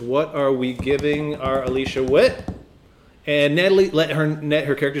characters. What are we giving our Alicia Witt? And Natalie,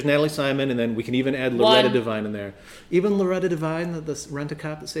 her character's Natalie Simon, and then we can even add Loretta Devine in there. Even Loretta Devine, the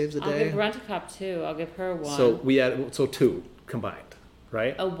rent-a-cop that saves the day? I'll give Rent-a-Cop 2. I'll give her 1. So 2 combined.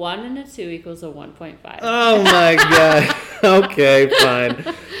 Right? A 1 and a 2 equals a 1.5. Oh my God. Okay, fine.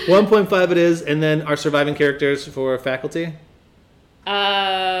 1.5 it is. And then our surviving characters for Faculty?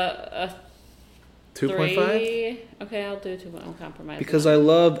 2.5? Okay, I'll do two uncompromising. Because I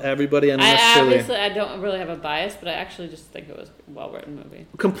love everybody. I don't really have a bias, but I actually just think it was a well-written movie.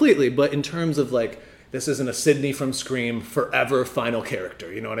 Completely, but in terms of like, this isn't a Sidney from Scream forever final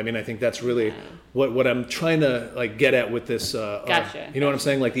character. You know what I mean? I think that's really what I'm trying to like get at with this. Gotcha. You know what I'm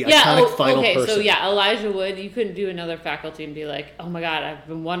saying? Like the iconic final person. Okay, so yeah, Elijah Wood. You couldn't do another faculty and be like, oh my god, I've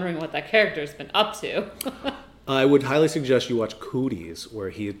been wondering what that character's been up to. I would highly suggest you watch Cooties,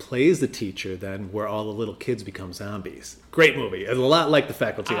 where he plays the teacher, then where all the little kids become zombies. Great movie. It's a lot like The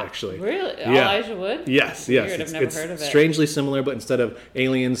Faculty, actually. Really? Yeah. Elijah Wood? Yes. Weird. I've never heard of it. Strangely similar, but instead of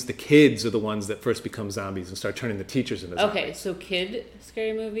aliens, the kids are the ones that first become zombies and start turning the teachers into zombies. Okay, so kid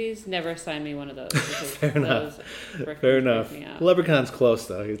scary movies, never assign me one of those. Fair enough. Leprechaun's close,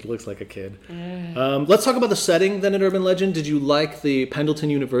 though. He looks like a kid. Let's talk about the setting, then, at Urban Legend. Did you like the Pendleton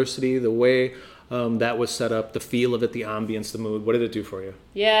University, the way that was set up, the feel of it, the ambience, the mood? What did it do for you?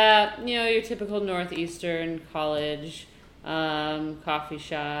 Yeah, your typical Northeastern college, coffee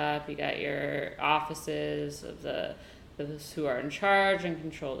shop. You got your offices of those who are in charge and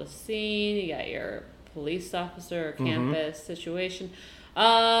control the scene. You got your police officer or campus situation.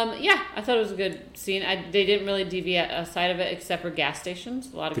 I thought it was a good scene. They didn't really deviate aside of it except for gas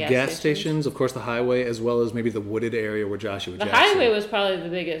stations. A lot of gas stations. Of course, the highway, as well as maybe the wooded area where Joshua Jackson. The highway was probably the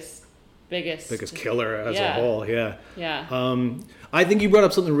biggest killer as a whole. Yeah. I think you brought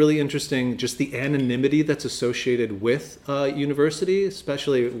up something really interesting, just the anonymity that's associated with university,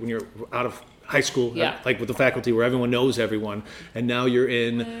 especially when you're out of high school, like with the faculty where everyone knows everyone, and now you're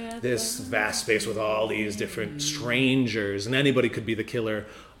in this vast space with all these different strangers, and anybody could be the killer.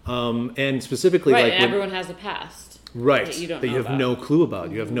 And specifically, and everyone has a past. Right, that you have no clue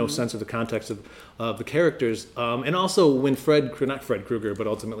about. You have no sense of the context of the characters. And also when not Fred Krueger, but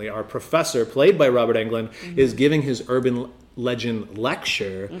ultimately our professor, played by Robert Englund, is giving his urban legend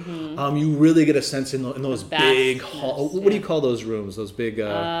lecture, you really get a sense in those big halls. What do you call those rooms? Those big,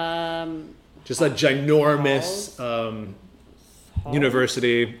 just a ginormous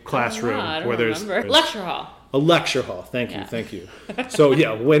university classroom where there's lecture hall. A lecture hall. Thank you. So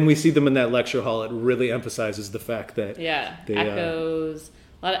when we see them in that lecture hall, it really emphasizes the fact that echoes,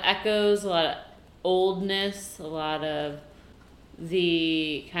 a lot of echoes, a lot of oldness, a lot of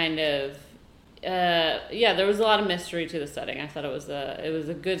the kind of there was a lot of mystery to the setting. I thought it was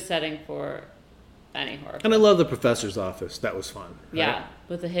a good setting for any horror. And I love the professor's office. That was fun. Right? Yeah,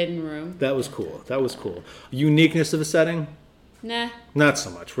 with the hidden room. That was cool. Uniqueness of the setting? Nah. Not so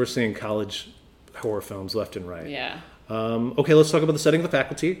much. We're seeing college horror films left and right. Yeah. Okay, let's talk about the setting of the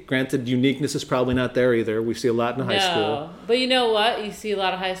faculty. Granted, uniqueness is probably not there either. We see a lot in high school. But you know what? You see a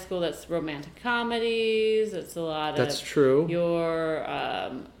lot of high school that's romantic comedies. It's a lot of true. Your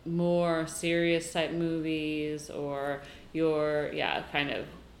more serious type movies, or your kind of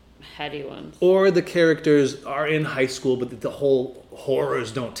heady ones. Or the characters are in high school, but the whole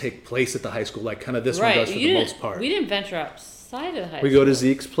horrors don't take place at the high school, like kind of this one does for the most part. We didn't venture outside of the high school. We go to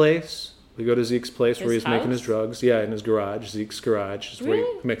Zeke's place. Where he's making his drugs. Yeah, in his garage, Zeke's garage. Is where he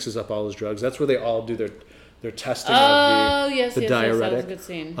mixes up all his drugs. That's where they all do their testing of the diuretic. That was a good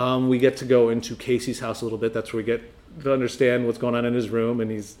scene. We get to go into Casey's house a little bit. That's where we get to understand what's going on in his room,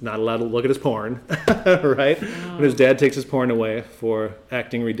 and he's not allowed to look at his porn, right? When his dad takes his porn away for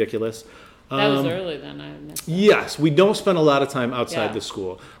acting ridiculous. That was early then. I missed that. Yes, we don't spend a lot of time outside the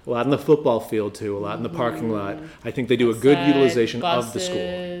school. A lot in the football field too. A lot in the parking lot. I think they do a good utilization of the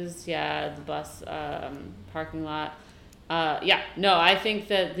school. Yeah, the bus parking lot. I think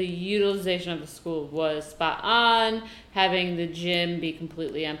that the utilization of the school was spot on. Having the gym be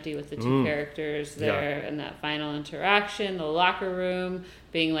completely empty with the two characters there and that final interaction, the locker room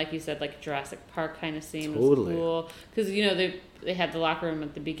being, like you said, like a Jurassic Park kind of scene was cool. Because they had the locker room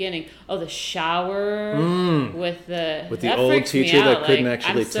at the beginning. Oh, the shower with the old teacher that couldn't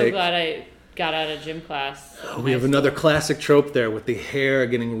actually I'm so glad I got out of gym class. We have another classic trope there with the hair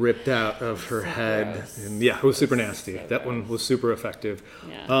getting ripped out of her head. Gross. And it was super nasty. That one was super effective.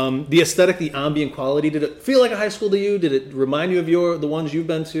 Yeah. The aesthetic, the ambient quality, did it feel like a high school to you? Did it remind you of the ones you've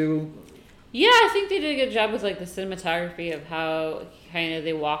been to? Yeah, I think they did a good job with like the cinematography of how kind of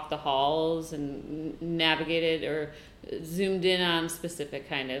they walked the halls and navigated or zoomed in on specific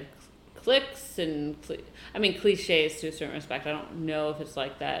kind of clicks and cliches to a certain respect. I don't know if it's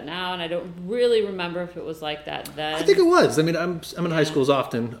like that now, and I don't really remember if it was like that then. I think it was. I mean, I'm in high schools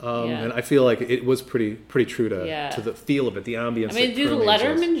often, and I feel like it was pretty true to the feel of it, the ambience. I mean, do the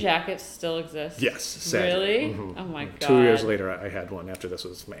Letterman jackets still exist? Yes, sadly. Really? Mm-hmm. Oh my god! 2 years later, I had one after this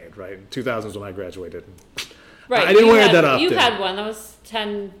was made. Right, 2000s when I graduated. Right, I didn't wear it that often. You had one that was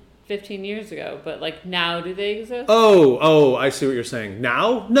 10, 15 years ago, but like now, do they exist? Oh, I see what you're saying.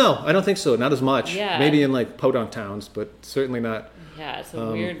 Now? No, I don't think so. Not as much. Yeah. Maybe in like podunk towns, but certainly not. Yeah, it's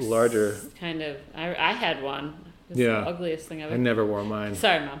a weird, larger kind of. I had one. It's yeah. the ugliest thing I've I never wore mine.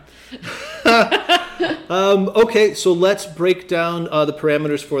 Sorry, Mom. Okay, so let's break down the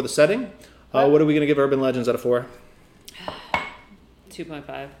parameters for the setting. What are we going to give Urban Legends out of 4?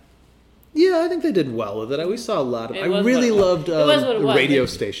 2.5. Yeah, I think they did well with it. We saw a lot of. I really loved the radio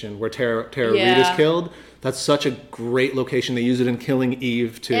station where Tara Reid is killed. That's such a great location. They use it in Killing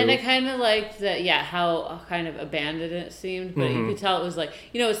Eve too. And I kind of liked that. Yeah, how kind of abandoned it seemed, but you could tell it was like,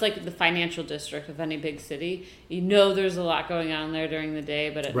 it's like the financial district of any big city. There's a lot going on there during the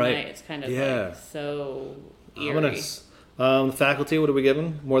day, but at night it's kind of like so eerie. The faculty, what are we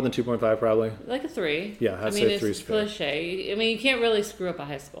giving? More than 2.5, probably. Like a 3. Yeah, I'd say 3 is fair. It's cliche. I mean, you can't really screw up a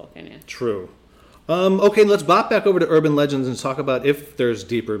high school, can you? True. Okay, let's bop back over to Urban Legends and talk about if there's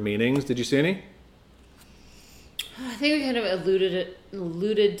deeper meanings. Did you see any? I think we kind of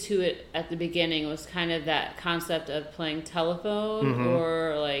alluded to it at the beginning. Was kind of that concept of playing telephone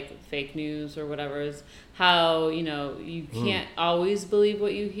or like fake news or whatever. Is how you can't always believe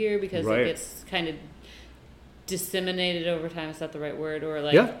what you hear because it gets kind of disseminated over time. Is that the right word? Or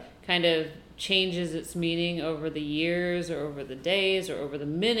kind of changes its meaning over the years or over the days or over the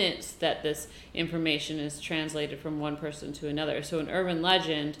minutes that this information is translated from one person to another. So an urban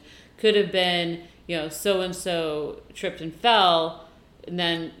legend could have been, so-and-so tripped and fell, and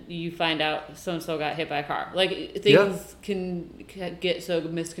then you find out so-and-so got hit by a car. Like, things can get so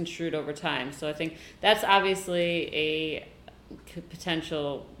misconstrued over time. So I think that's obviously a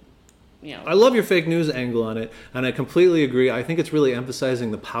potential... I love your fake news angle on it, and I completely agree. I think it's really emphasizing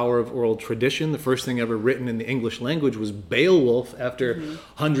the power of oral tradition. The first thing ever written in the English language was Beowulf, after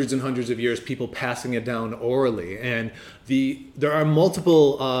hundreds and hundreds of years, people passing it down orally. And there are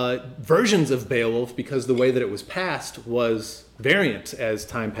multiple versions of Beowulf because the way that it was passed was variant as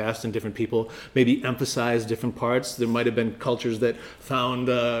time passed, and different people maybe emphasized different parts. There might have been cultures that found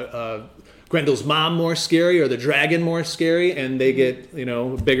Grendel's mom more scary or the dragon more scary, and they get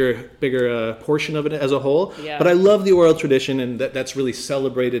bigger portion of it as a whole. Yeah. But I love the oral tradition, and that's really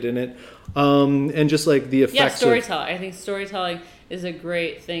celebrated in it. And just like the effects. Yeah, storytelling. I think storytelling is a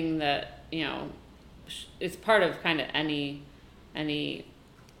great thing that it's part of kind of any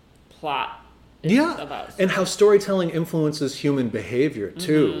plot. Yeah, and how storytelling influences human behavior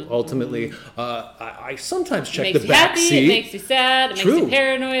too. Ultimately, I sometimes check the back seat. It makes you sad. It makes you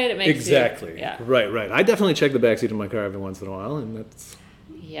paranoid. It makes exactly. Yeah. Right. I definitely check the back seat of my car every once in a while, and that's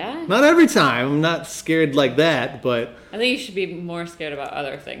Yeah. Not every time. I'm not scared like that, but... I think you should be more scared about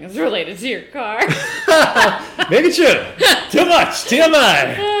other things related to your car. Maybe true. Too much.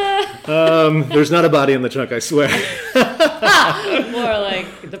 TMI. There's not a body in the trunk, I swear. More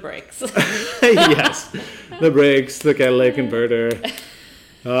like the brakes. Yes. The brakes, the catalytic converter.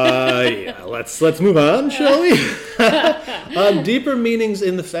 Yeah, let's move on, shall we? Deeper meanings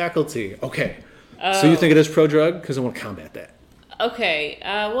in the faculty. Okay. So you think it is pro-drug? Because I want to combat that. Okay.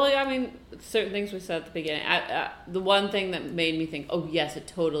 Well, I mean, certain things we said at the beginning. The one thing that made me think, oh, yes, it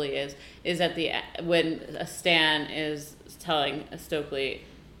totally is at the when Stan is telling Stokely,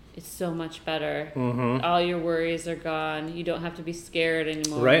 it's so much better. Mm-hmm. All your worries are gone. You don't have to be scared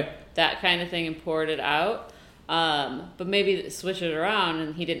anymore. Right. That kind of thing, and poured it out. But maybe switch it around,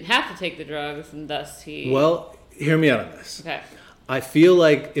 and he didn't have to take the drugs, and thus he... Well, hear me out on this. Okay. I feel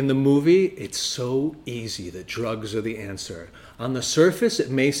like in the movie, it's so easy that drugs are the answer. On the surface, it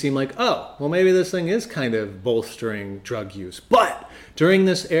may seem like, oh, well, maybe this thing is kind of bolstering drug use. But during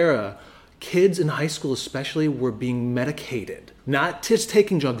this era, kids in high school especially were being medicated. Not just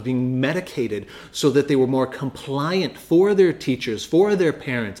taking drugs, being medicated so that they were more compliant for their teachers, for their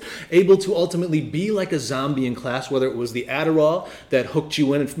parents, able to ultimately be like a zombie in class, whether it was the Adderall that hooked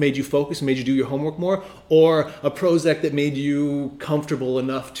you in and made you focus, made you do your homework more, or a Prozac that made you comfortable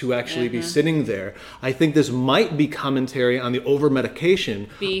enough to actually be sitting there. I think this might be commentary on the over-medication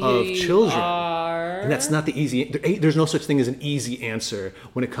of children. And that's not the easy... There's no such thing as an easy answer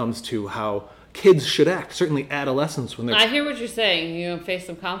when it comes to how kids should act, certainly adolescents when they're... I hear what you're saying. You face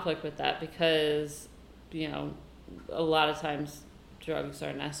some conflict with that because, a lot of times drugs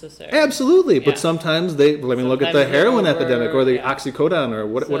are necessary. Absolutely, but sometimes look at the heroin epidemic or the Oxycodone or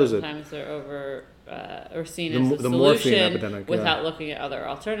what is it? Sometimes they're over or seen as a solution without looking at other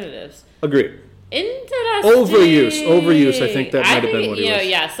alternatives. Agreed. Interesting. Overuse. I think that might have been what it was.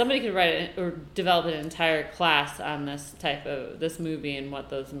 Yeah, somebody could write or develop an entire class on this movie and what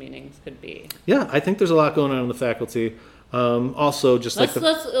those meanings could be. Yeah, I think there's a lot going on in the faculty. Also, just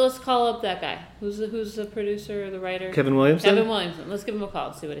let's call up that guy. Who's the producer or the writer? Kevin Williamson. Kevin Williamson. Let's give him a call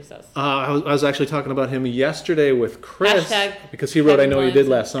and see what he says. I was actually talking about him yesterday with Chris because he wrote Kevin "I Know You Did"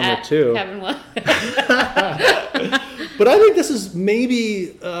 last summer too. Kevin Williamson. But I think this is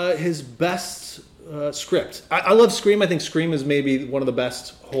maybe his best script. I love Scream. I think Scream is maybe one of the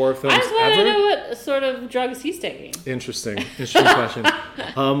best horror films ever. I want to know what sort of drugs he's taking. Interesting question.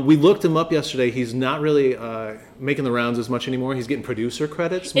 We looked him up yesterday. He's not really making the rounds as much anymore. He's getting producer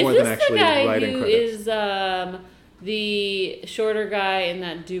credits more than actually writing credits. Is the shorter guy in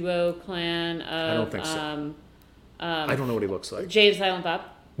that duo clan of... I don't think so. I don't know what he looks like. Jay and Silent Bob?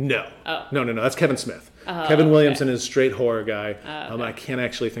 No. Oh. No. That's Kevin Smith. Kevin Williamson is straight horror guy. I can't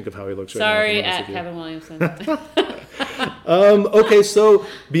actually think of how he looks right now. Sorry, at Kevin Williamson. Okay, so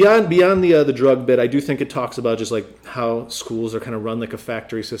beyond the drug bit, I do think it talks about just like how schools are kind of run like a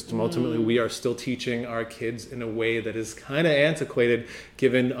factory system. Ultimately, we are still teaching our kids in a way that is kind of antiquated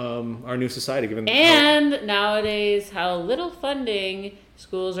given our new society. Nowadays, how little funding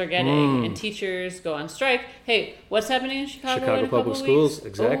schools are getting, and teachers go on strike. Hey, what's happening in Chicago in a Public couple Schools, weeks?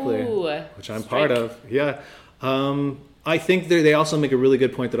 exactly, Ooh, which I'm part of. Yeah. I think they also make a really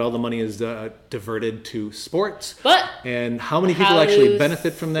good point that all the money is diverted to sports. And how many people actually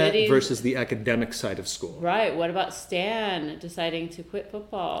benefit from that versus the academic side of school? Right. What about Stan deciding to quit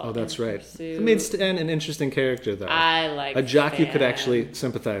football? Oh, that's right. It made Stan an interesting character, though. I like a jock Stan. You could actually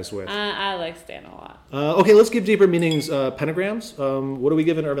sympathize with. I like Stan a lot. Okay, let's give deeper meanings. Pentagrams. What do we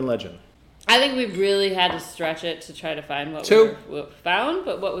give an urban legend? I think we really had to stretch it to try to find what we found,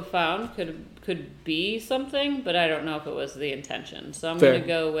 but what we found could be something, but I don't know if it was the intention. So I'm going to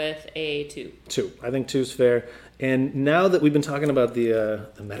go with a 2. 2. I think 2's fair. And now that we've been talking about the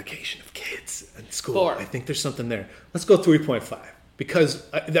medication of kids at school, 4. I think there's something there. Let's go 3.5 because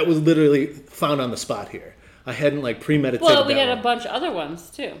that was literally found on the spot here. I hadn't premeditated. Well, we had a bunch of other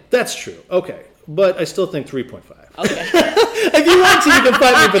ones too. That's true. Okay, but I still think 3.5. Okay. If you want to, you can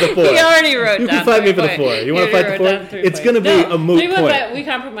fight me for the 4. He already wrote down. You can fight me for the 4. You want to fight the 4? It's going to be a moot point. We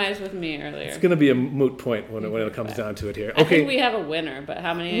compromised with me earlier. It's going to be a moot point when it comes down to it here. Okay. I think we have a winner, but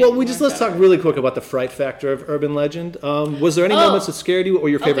how many? Well, let's talk really quick about the fright factor of urban legend. Was there any moments that scared you or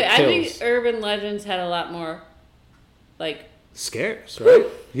your favorite kills? I think urban legends had a lot more, scares, right?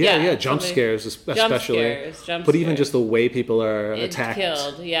 Yeah, jump scares especially. Jump scares. Even just the way people are attacked.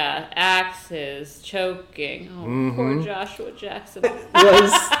 Killed, axes, choking. Oh, poor Joshua Jackson.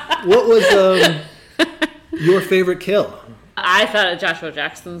 What was your favorite kill? I thought Joshua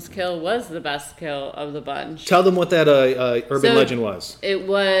Jackson's kill was the best kill of the bunch. Tell them what that urban legend was. It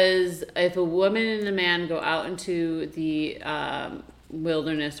was if a woman and a man go out into the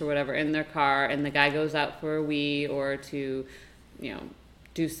wilderness or whatever in their car, and the guy goes out for a wee or to,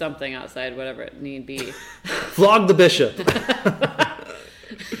 do something outside, whatever it need be. Flog the bishop.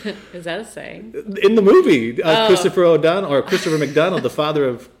 Is that a saying? In the movie, Christopher McDonald, the father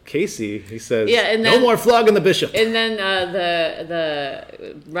of Casey, he says, "No more flogging the bishop." And then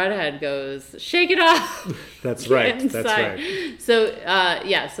the redhead goes, "Shake it off." That's right. That's right. So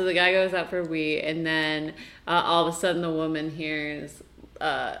so the guy goes out for a wee, and then all of a sudden the woman hears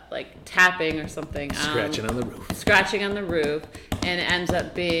tapping or something, scratching on the roof, and it ends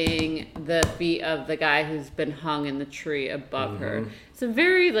up being the feet of the guy who's been hung in the tree above her. It's a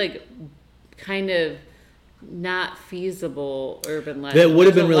very kind of not feasable urban legend. That would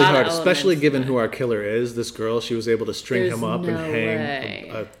have been really hard, especially given who our killer is. This girl, she was able to string him up and hang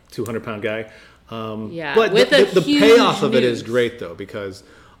a 200-pound guy. But the payoff of it is great though, because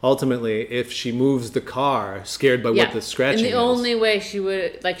ultimately, if she moves the car, scared by what the scratching is. And the only way she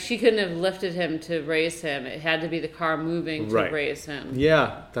would, she couldn't have lifted him to raise him. It had to be the car moving to raise him.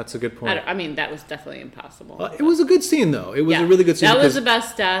 Yeah, that's a good point. That was definitely impossible. It was a good scene, though. It was a really good scene. That was the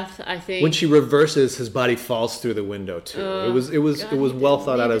best death, I think. When she reverses, his body falls through the window, too. It was well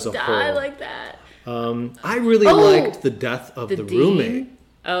thought out as a whole. I like that. I really liked the death of the roommate.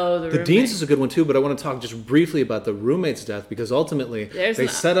 Oh, the roommate. Dean's is a good one too, but I want to talk just briefly about the roommate's death because ultimately they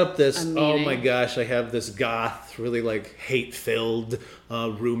set up this, oh my gosh, I have this goth, really hate-filled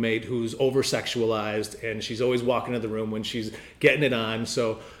roommate who's over-sexualized, and she's always walking into the room when she's getting it on.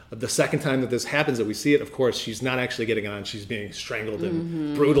 So the second time that this happens, that we see it, of course, she's not actually getting on. She's being strangled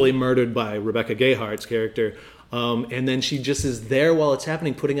and brutally murdered by Rebecca Gayhart's character. And then she just is there while it's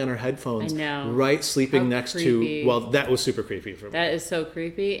happening, putting on her headphones, sleeping next to. Well, that was super creepy for me. That is so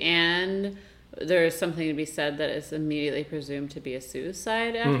creepy, and there is something to be said that is immediately presumed to be a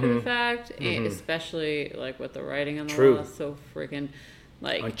suicide after the fact, especially with the writing on the wall. It's so freaking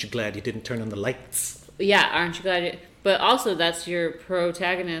Aren't you glad you didn't turn on the lights? Yeah, aren't you glad? But also, that's your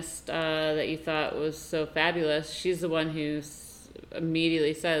protagonist that you thought was so fabulous. She's the one who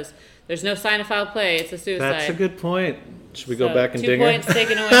immediately says, "There's no sign of foul play. It's a suicide." That's a good point. Should we go back and ding 2 points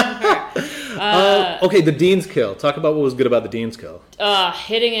taken away from her. Okay, the Dean's kill. Talk about what was good about the Dean's kill.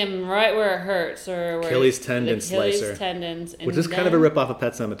 Hitting him right where it hurts, or where Achilles tendon slicer, tendons, which is kind of a ripoff of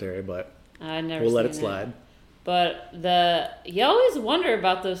Pet Sematary, but we'll let it slide. But you always wonder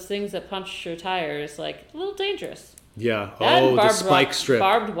about those things that punch your tires, like a little dangerous. Yeah. The spike strip.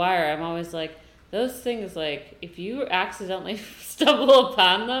 Barbed wire. I'm always like, those things, like, if you accidentally stumble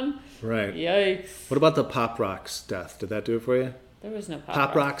upon them, right. Yikes. What about the Pop Rocks death? Did that do it for you? There was no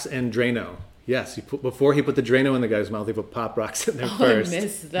Pop Rocks and Drano. Yes, before he put the Drano in the guy's mouth, he put Pop Rocks in there first. I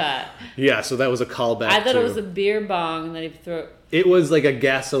missed that. Yeah, so that was a callback. I thought it was a beer bong that he threw. It was like a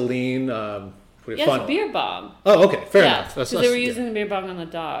gasoline it's a beer bong. Oh, okay, fair enough. Because they were using the beer bong on the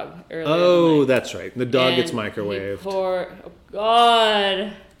dog earlier. Oh, that's right. The dog gets microwaved. Oh,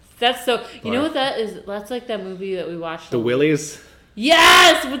 God. That's so... You know what that is? That's like that movie that we watched. The Willies?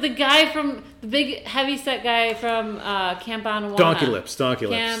 Yes! With the guy from... The big, heavy-set guy from Camp Anawanna. Donkey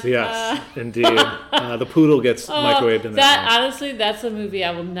Lips. Yes, indeed. The poodle gets microwaved in that one. Honestly, that's a movie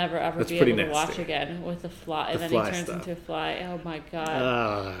I will never, ever be able to watch again. With the fly. And then he turns into a fly. Oh, my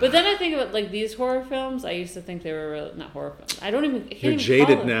God. But then I think about, like, these horror films. I used to think they were not horror films. You're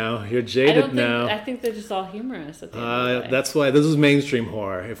jaded now. You're jaded now. I think they're just all humorous at the end of the day. That's why this is mainstream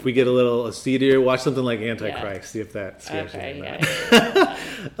horror. If we get a little seedier, watch something like Antichrist. See if that scares you.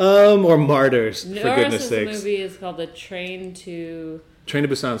 Or Martyrs, for goodness sakes. The movie is called The Train to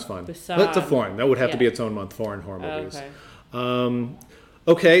Busan's fun. That's a foreign. That would have to be its own month. Foreign horror movies. Okay.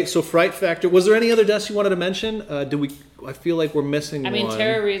 Okay, so Fright Factor. Was there any other deaths you wanted to mention? I feel like we're missing one. I mean,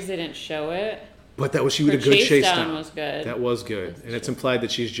 Tara Reeves, they didn't show it. But she was a good chase down. Was good. That was good. And it's implied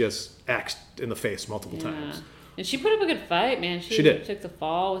that she's just axed in the face multiple times. And she put up a good fight, man. She took the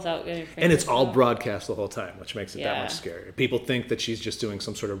fall without getting framed. And it's all broadcast the whole time, which makes it that much scarier. People think that she's just doing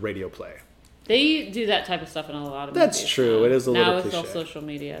some sort of radio play. They do that type of stuff in a lot of movies. That's true. It is a little cliche. Now with all social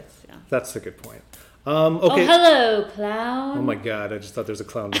media, That's a good point. Okay. Oh, hello, clown. Oh, my God. I just thought there was a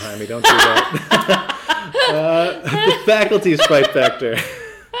clown behind me. Don't do that. The Faculty's Fright Factor.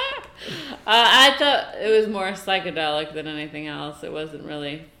 I thought it was more psychedelic than anything else. It wasn't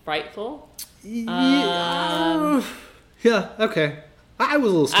really frightful. Yeah, okay. I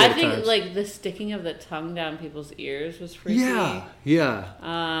was a little scared. I think like the sticking of the tongue down people's ears was freaky.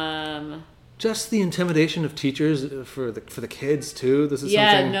 Yeah. Just the intimidation of teachers for the kids too. This is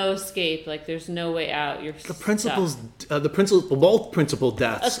something. No escape. Like there's no way out. You're both principal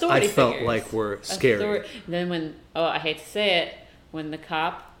deaths. Authority felt like were scary. Then I hate to say it, when the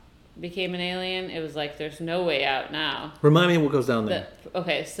cop became an alien, it was like there's no way out now. Remind me what goes down there.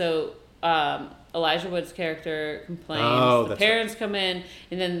 So Elijah Wood's character complains. The parents come in,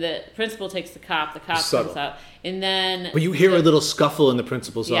 and then the principal takes the cop. The cop comes out, and then. But you hear a little scuffle in the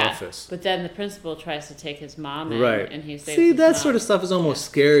principal's office. But then the principal tries to take his mom in, right? And he saves See, that mom. Sort of stuff is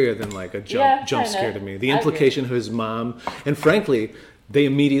almost scarier than like a jump scare to me. The implication of his mom, and frankly, they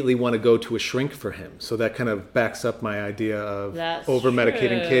immediately want to go to a shrink for him. So that kind of backs up my idea of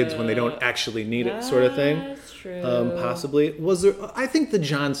over-medicating kids when they don't actually need it, sort of thing. That's true. Possibly. Was there? I think the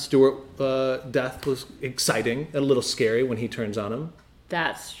Jon Stewart death was exciting and a little scary when he turns on him.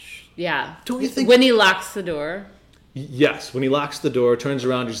 Don't you think? When he locks the door. Yes, when he locks the door, turns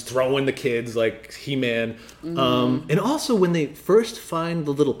around, he's throwing the kids like He-Man. Mm-hmm. And also when they first find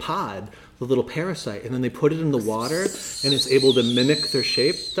the little pod, the little parasite, and then they put it in the water, and it's able to mimic their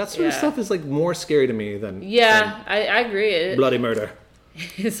shape. That sort of stuff is like more scary to me than I agree. Bloody murder.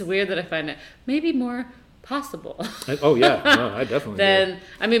 It's weird that I find it maybe more possible. I definitely.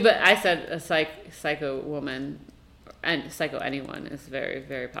 But I said a psycho woman and psycho anyone is very,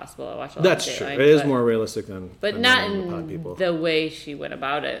 very possible. I watch a lot That's of true. Dateline, it is more realistic than. But not in the way she went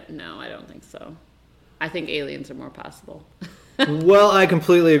about it. No, I don't think so. I think aliens are more possible. Well, I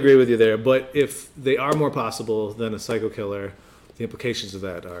completely agree with you there. But if they are more possible than a psycho killer, the implications of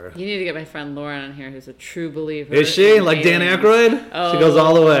that are... You need to get my friend Lauren on here, who's a true believer. Is she? Like Dan Aykroyd? Oh, she goes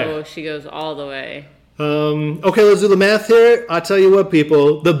all the way. Oh, she goes all the way. Okay, let's do the math here. I'll tell you what,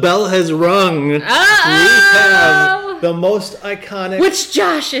 people. The bell has rung. We have the most iconic... Which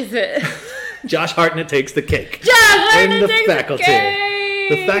Josh is it? Josh Hartnett takes the cake. Josh Hartnett takes the cake!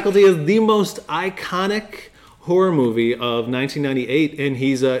 The Faculty is the most iconic horror movie of 1998, and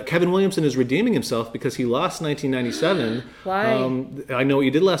he's Kevin Williamson is redeeming himself because he lost 1997. Why? I know what you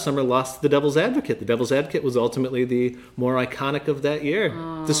did last summer. Lost The Devil's Advocate. The Devil's Advocate was ultimately the more iconic of that year.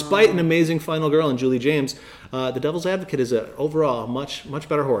 Aww. Despite an amazing final girl in Julie James, The Devil's Advocate is overall much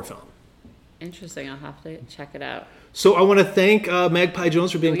better horror film. Interesting. I'll have to check it out. So I want to thank Magpie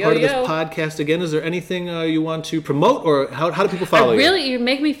Jones for being part of this podcast again. Is there anything you want to promote, or how do people follow you? Really, you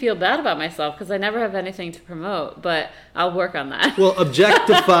make me feel bad about myself because I never have anything to promote, but I'll work on that. Well,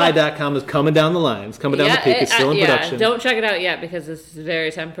 Objectify.com is coming down the line. It's coming down the peak. It's still in production. Don't check it out yet because this is a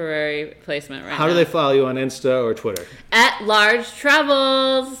very temporary placement right now. How do they follow you on Insta or Twitter? At Large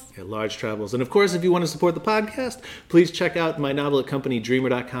Travels. At Large Travels. And of course, if you want to support the podcast, please check out my novel at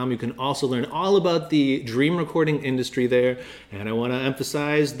CompanyDreamer.com. You can also learn all about the dream recording industry there. And I want to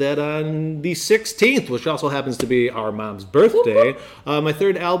emphasize that on the 16th, which also happens to be our mom's birthday, my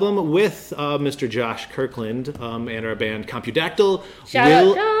third album with Mr. Josh Kirkland and our band Compudactyl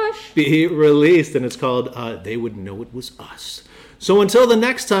will be released. And it's called They Would Know It Was Us. So until the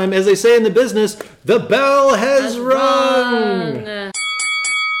next time, as they say in the business, the bell has rung.